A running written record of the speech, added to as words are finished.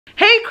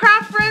Hey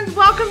craft friends,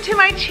 welcome to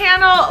my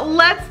channel.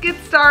 Let's get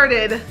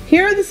started.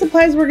 Here are the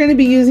supplies we're going to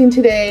be using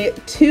today.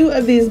 2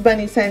 of these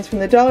bunny signs from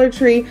the Dollar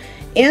Tree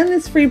and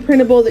this free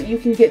printable that you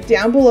can get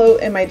down below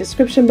in my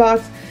description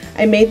box.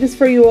 I made this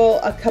for you all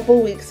a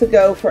couple weeks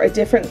ago for a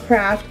different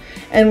craft,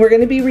 and we're going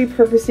to be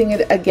repurposing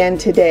it again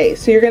today.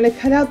 So you're going to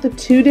cut out the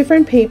 2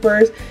 different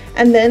papers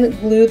and then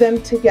glue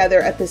them together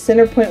at the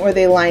center point where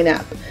they line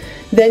up.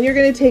 Then you're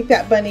going to take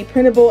that bunny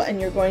printable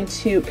and you're going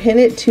to pin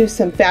it to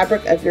some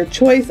fabric of your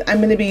choice. I'm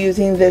going to be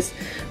using this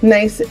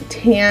nice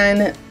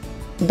tan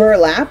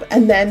burlap,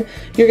 and then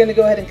you're going to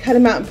go ahead and cut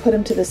them out and put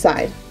them to the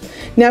side.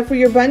 Now for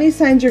your bunny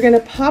signs, you're going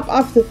to pop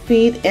off the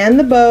feet and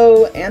the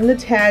bow and the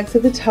tags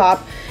at the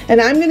top, and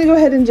I'm going to go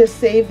ahead and just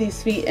save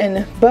these feet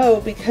and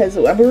bow because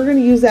we're going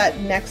to use that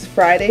next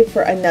Friday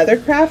for another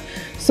craft.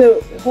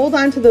 So hold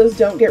on to those,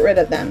 don't get rid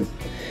of them.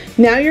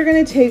 Now you're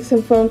going to take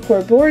some foam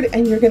core board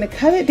and you're going to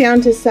cut it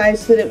down to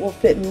size so that it will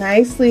fit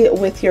nicely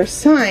with your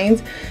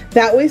signs.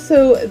 That way,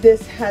 so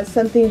this has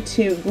something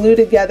to glue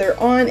together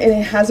on and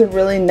it has a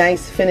really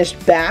nice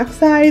finished back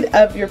side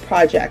of your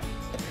project.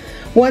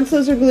 Once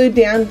those are glued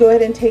down, go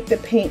ahead and take the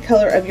paint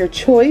color of your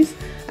choice.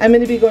 I'm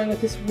going to be going with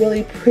this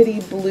really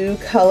pretty blue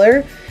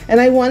color,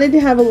 and I wanted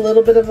to have a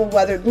little bit of a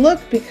weathered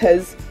look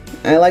because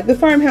I like the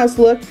farmhouse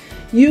look.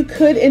 You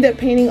could end up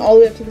painting all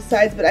the way up to the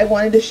sides, but I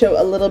wanted to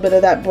show a little bit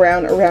of that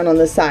brown around on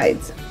the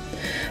sides.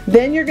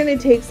 Then you're going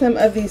to take some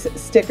of these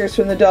stickers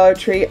from the Dollar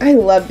Tree. I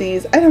love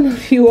these. I don't know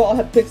if you all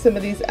have picked some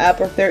of these up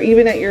or if they're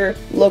even at your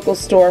local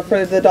store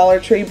for the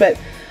Dollar Tree, but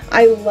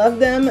I love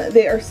them.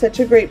 They are such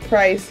a great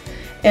price,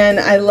 and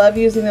I love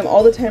using them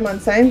all the time on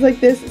signs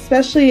like this,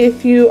 especially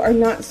if you are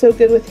not so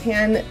good with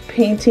hand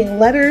painting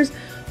letters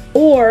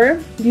or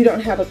you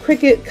don't have a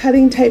Cricut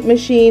cutting type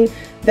machine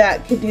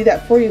that could do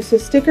that for you. So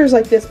stickers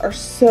like this are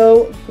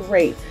so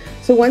great.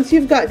 So once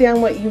you've got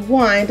down what you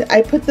want,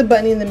 I put the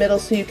bunny in the middle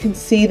so you can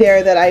see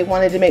there that I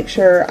wanted to make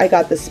sure I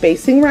got the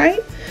spacing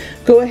right.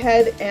 Go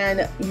ahead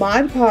and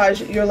Mod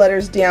Podge your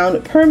letters down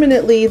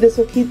permanently. This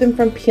will keep them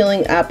from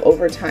peeling up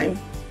over time.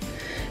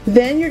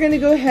 Then you're going to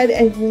go ahead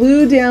and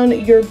glue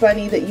down your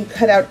bunny that you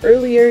cut out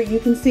earlier. You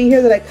can see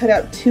here that I cut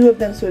out 2 of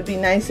them so it would be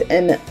nice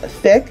and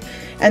thick.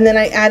 And then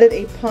I added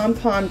a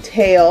pom-pom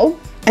tail.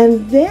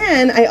 And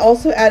then I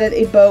also added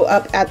a bow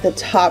up at the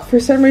top. For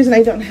some reason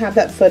I don't have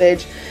that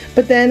footage.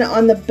 But then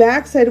on the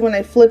back side when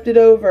I flipped it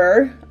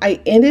over,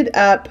 I ended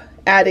up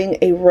adding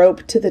a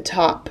rope to the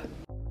top.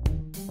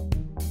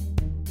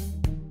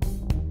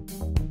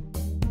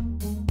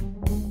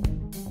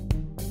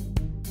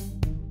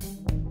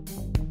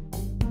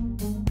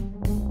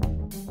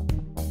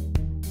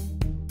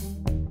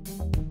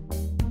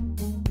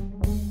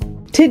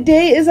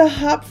 Today is a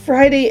Hop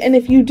Friday, and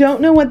if you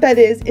don't know what that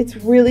is, it's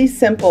really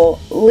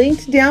simple.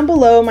 Linked down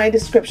below my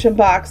description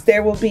box,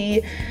 there will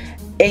be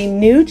a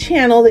new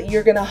channel that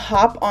you're going to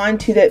hop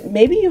onto that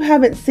maybe you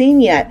haven't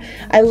seen yet.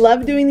 I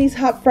love doing these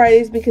Hop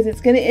Fridays because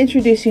it's going to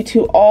introduce you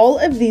to all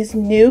of these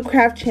new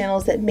craft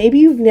channels that maybe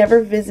you've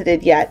never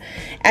visited yet.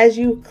 As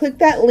you click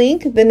that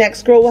link, the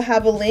next girl will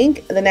have a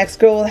link, the next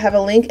girl will have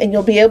a link, and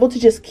you'll be able to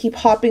just keep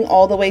hopping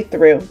all the way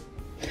through.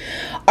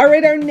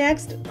 Alright, our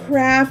next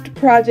craft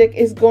project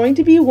is going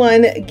to be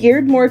one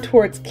geared more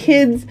towards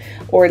kids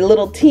or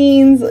little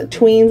teens,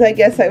 tweens I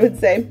guess I would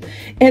say.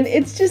 And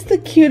it's just the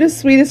cutest,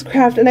 sweetest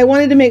craft, and I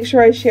wanted to make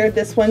sure I shared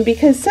this one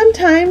because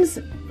sometimes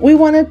we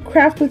want to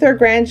craft with our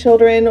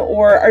grandchildren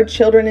or our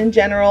children in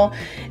general,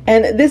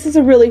 and this is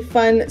a really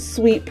fun,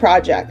 sweet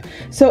project.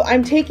 So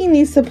I'm taking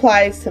these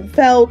supplies, some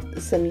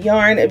felt, some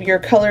yarn of your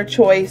color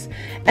choice,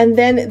 and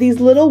then these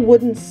little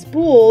wooden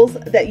spools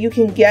that you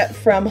can get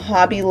from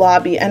Hobby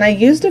Lobby, and I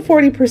used a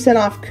 40%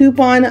 off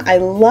coupon. I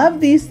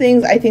love these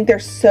things. I think they're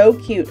so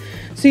cute.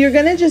 So you're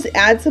going to just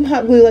add some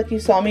hot glue like you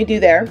saw me do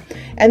there,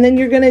 and then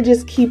you're going to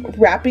just keep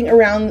wrapping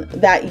around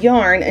that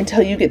yarn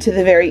until you get to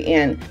the very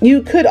end.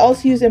 You could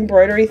also use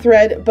embroidery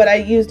thread, but I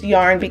used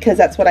yarn because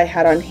that's what I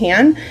had on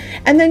hand.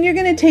 And then you're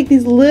going to take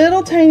these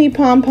little tiny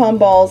pom-pom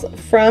balls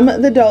from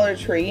the Dollar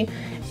Tree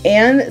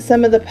and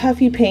some of the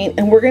puffy paint,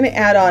 and we're going to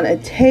add on a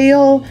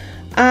tail,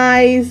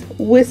 eyes,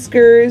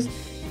 whiskers,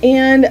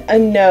 and a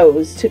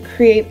nose to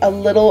create a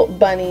little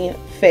bunny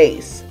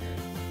face.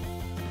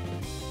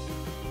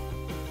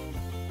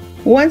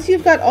 Once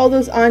you've got all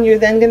those on, you're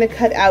then going to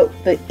cut out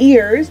the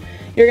ears.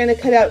 You're going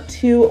to cut out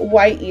 2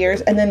 white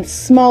ears and then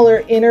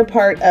smaller inner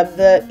part of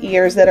the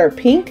ears that are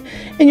pink,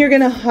 and you're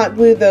going to hot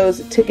glue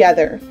those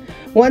together.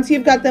 Once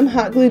you've got them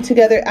hot glued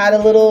together, add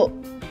a little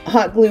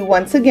hot glue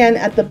once again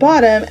at the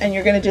bottom, and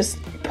you're going to just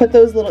put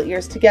those little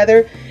ears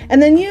together, and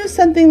then use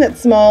something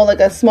that's small like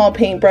a small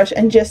paintbrush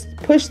and just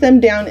push them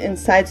down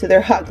inside so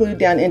they're hot glued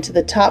down into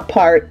the top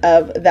part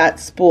of that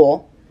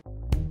spool.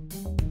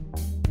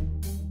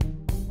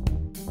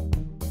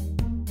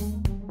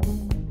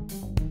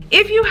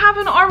 If you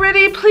haven't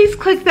already, please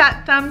click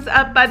that thumbs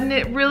up button.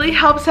 It really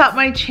helps out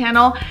my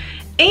channel.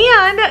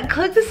 And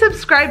click the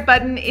subscribe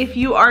button if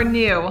you are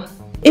new.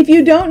 If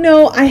you don't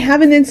know, I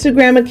have an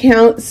Instagram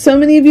account. So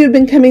many of you have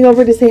been coming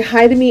over to say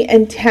hi to me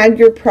and tag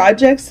your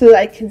projects so that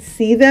I can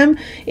see them.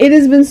 It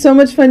has been so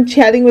much fun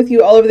chatting with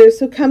you all over there.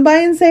 So come by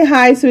and say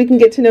hi so we can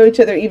get to know each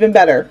other even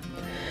better.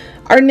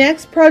 Our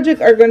next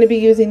project are going to be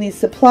using these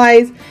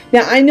supplies.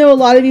 Now I know a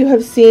lot of you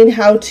have seen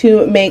how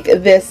to make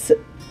this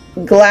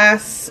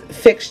glass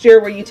fixture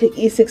where you take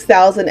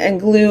E6000 and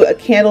glue a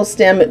candle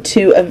stem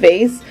to a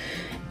vase.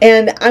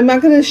 And I'm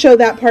not going to show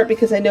that part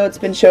because I know it's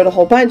been showed a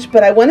whole bunch,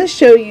 but I want to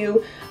show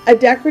you a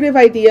decorative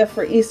idea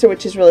for Easter,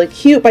 which is really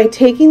cute, by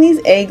taking these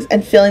eggs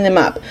and filling them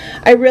up.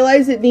 I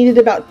realized it needed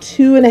about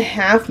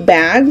 2.5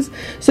 bags,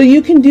 so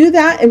you can do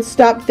that and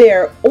stop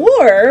there,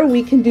 or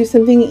we can do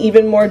something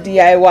even more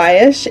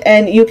DIY-ish,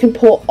 and you can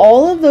pull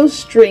all of those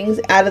strings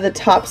out of the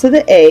tops of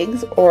the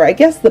eggs, or I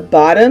guess the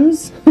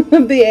bottoms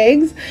of the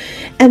eggs,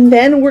 and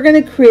then we're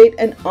going to create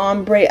an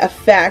ombre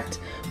effect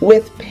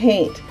with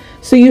paint.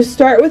 So you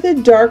start with a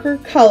darker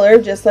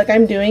color, just like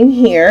I'm doing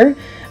here,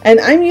 and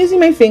I'm using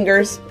my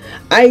fingers.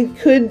 I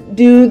could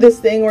do this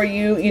thing where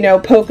you know,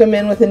 poke them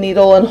in with a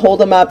needle and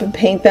hold them up and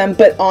paint them,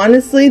 but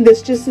honestly,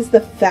 this just is the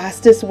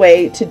fastest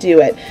way to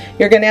do it.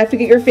 You're going to have to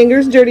get your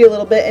fingers dirty a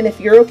little bit, and if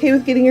you're okay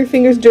with getting your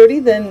fingers dirty,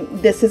 then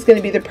this is going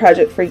to be the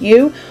project for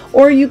you.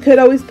 Or you could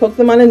always poke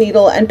them on a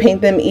needle and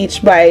paint them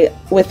each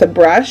with a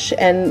brush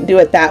and do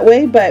it that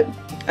way, but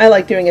I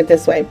like doing it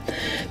this way.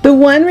 The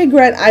one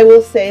regret I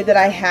will say that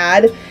I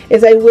had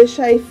is I wish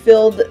I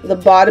filled the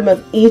bottom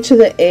of each of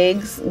the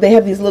eggs. They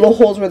have these little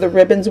holes where the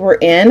ribbons were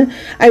in.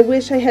 I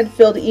wish I had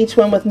filled each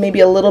one with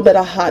maybe a little bit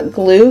of hot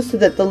glue so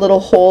that the little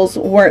holes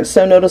weren't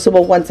so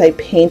noticeable once I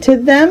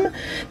painted them.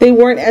 They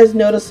weren't as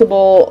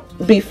noticeable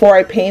before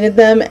I painted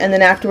them, and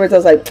then afterwards I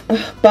was like,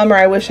 oh, bummer,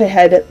 I wish I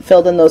had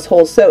filled in those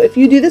holes. So if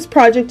you do this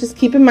project, just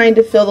keep in mind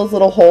to fill those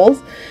little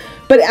holes.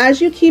 But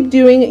as you keep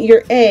doing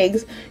your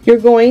eggs, you're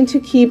going to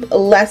keep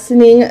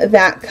lessening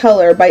that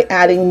color by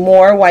adding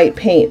more white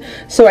paint.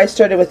 So I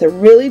started with a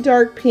really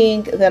dark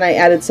pink, then I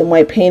added some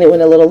white paint, it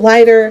went a little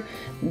lighter,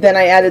 then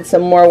I added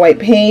some more white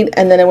paint,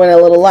 and then it went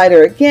a little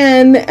lighter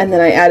again, and then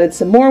I added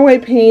some more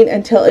white paint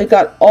until it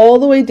got all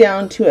the way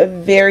down to a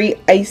very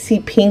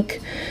icy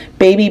pink,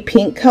 baby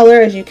pink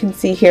color, as you can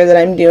see here that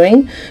I'm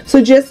doing.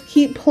 So just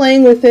keep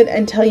playing with it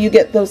until you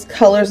get those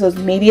colors, those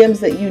mediums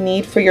that you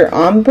need for your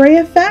ombre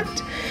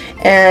effect.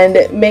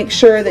 And make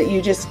sure that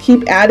you just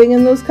keep adding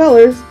in those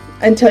colors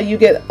until you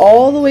get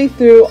all the way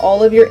through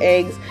all of your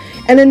eggs.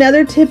 And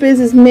another tip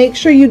is make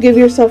sure you give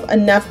yourself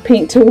enough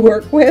paint to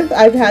work with.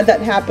 I've had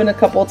that happen a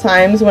couple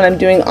times when I'm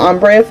doing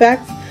ombre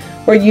effects,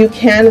 where you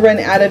can run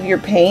out of your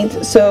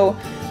paint. So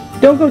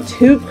don't go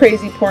too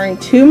crazy pouring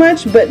too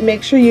much, but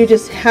make sure you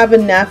just have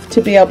enough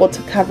to be able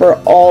to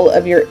cover all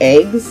of your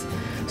eggs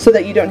so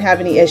that you don't have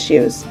any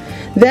issues.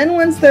 Then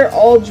once they're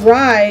all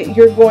dry,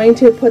 you're going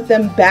to put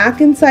them back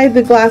inside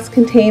the glass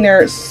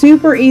container,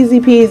 super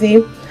easy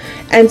peasy,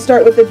 and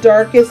start with the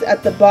darkest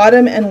at the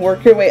bottom and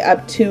work your way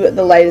up to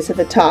the lightest at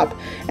the top.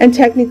 And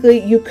technically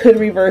you could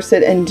reverse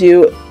it and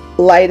do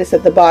lightest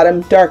at the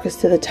bottom,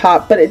 darkest to the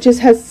top, but it just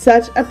has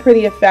such a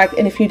pretty effect.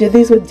 And if you did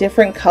these with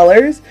different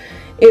colors,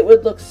 it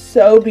would look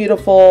so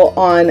beautiful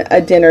on a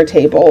dinner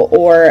table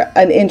or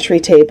an entry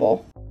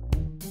table.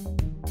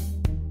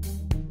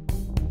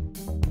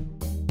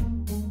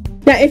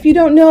 Now, if you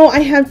don't know,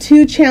 I have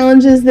 2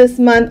 challenges this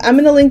month. I'm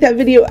going to link that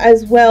video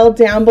as well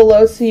down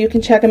below so you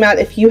can check them out.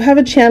 If you have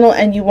a channel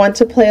and you want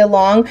to play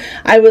along,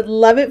 I would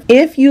love it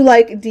if you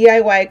like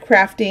DIY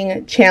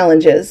crafting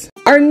challenges.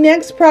 Our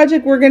next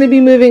project we're going to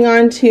be moving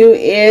on to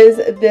is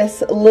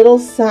this little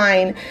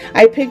sign.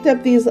 I picked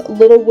up these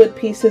little wood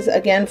pieces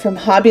again from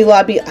Hobby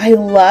Lobby. I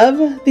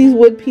love these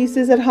wood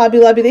pieces at Hobby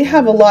Lobby. They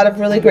have a lot of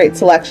really great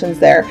selections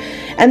there.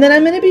 And then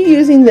I'm going to be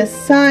using this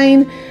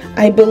sign.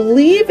 I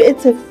believe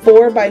it's a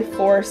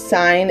 4x4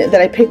 sign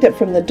that I picked up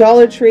from the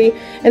Dollar Tree,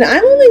 and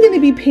I'm only going to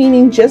be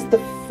painting just the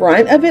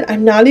front of it.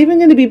 I'm not even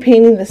going to be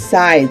painting the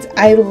sides.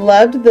 I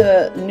loved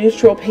the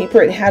neutral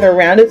paper it had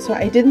around it, so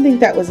I didn't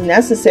think that was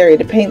necessary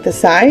to paint the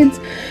sides,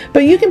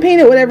 but you can paint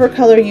it whatever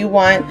color you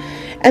want.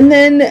 And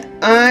then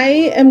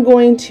I am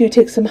going to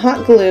take some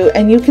hot glue,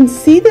 and you can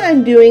see that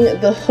I'm doing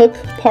the hook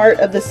part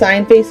of the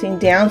sign facing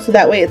down so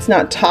that way it's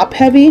not top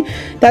heavy.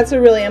 That's a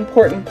really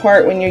important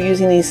part when you're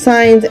using these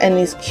signs and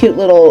these cute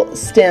little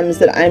stems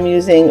that I'm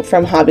using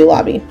from Hobby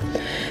Lobby.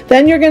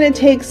 Then you're going to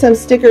take some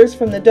stickers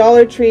from the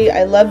Dollar Tree.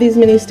 I love these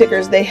mini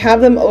stickers. They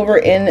have them over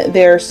in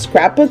their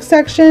scrapbook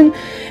section.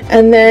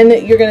 And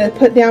then you're going to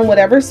put down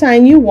whatever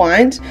sign you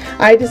want.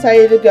 I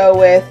decided to go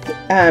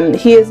with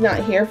He Is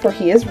Not Here, for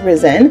He Is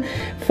Risen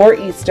for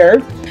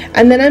Easter.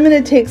 And then I'm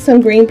going to take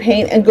some green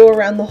paint and go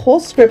around the whole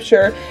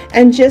scripture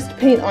and just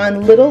paint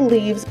on little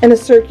leaves in a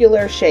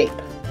circular shape.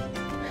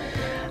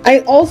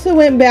 I also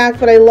went back,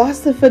 but I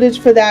lost the footage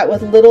for that,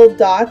 with little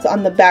dots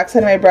on the back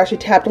side of my brush. I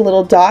tapped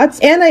little dots,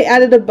 and I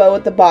added a bow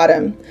at the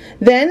bottom.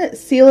 Then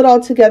seal it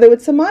all together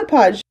with some Mod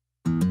Podge.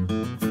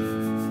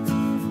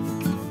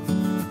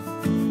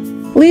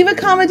 Leave a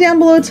comment down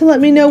below to let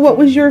me know what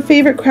was your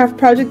favorite craft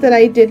project that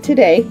I did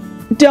today.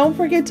 Don't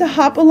forget to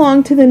hop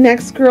along to the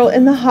next girl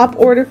in the hop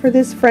order for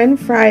this Friend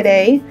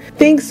Friday.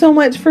 Thanks so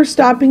much for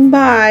stopping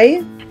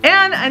by.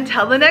 And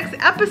until the next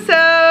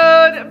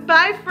episode,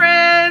 bye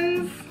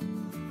friends!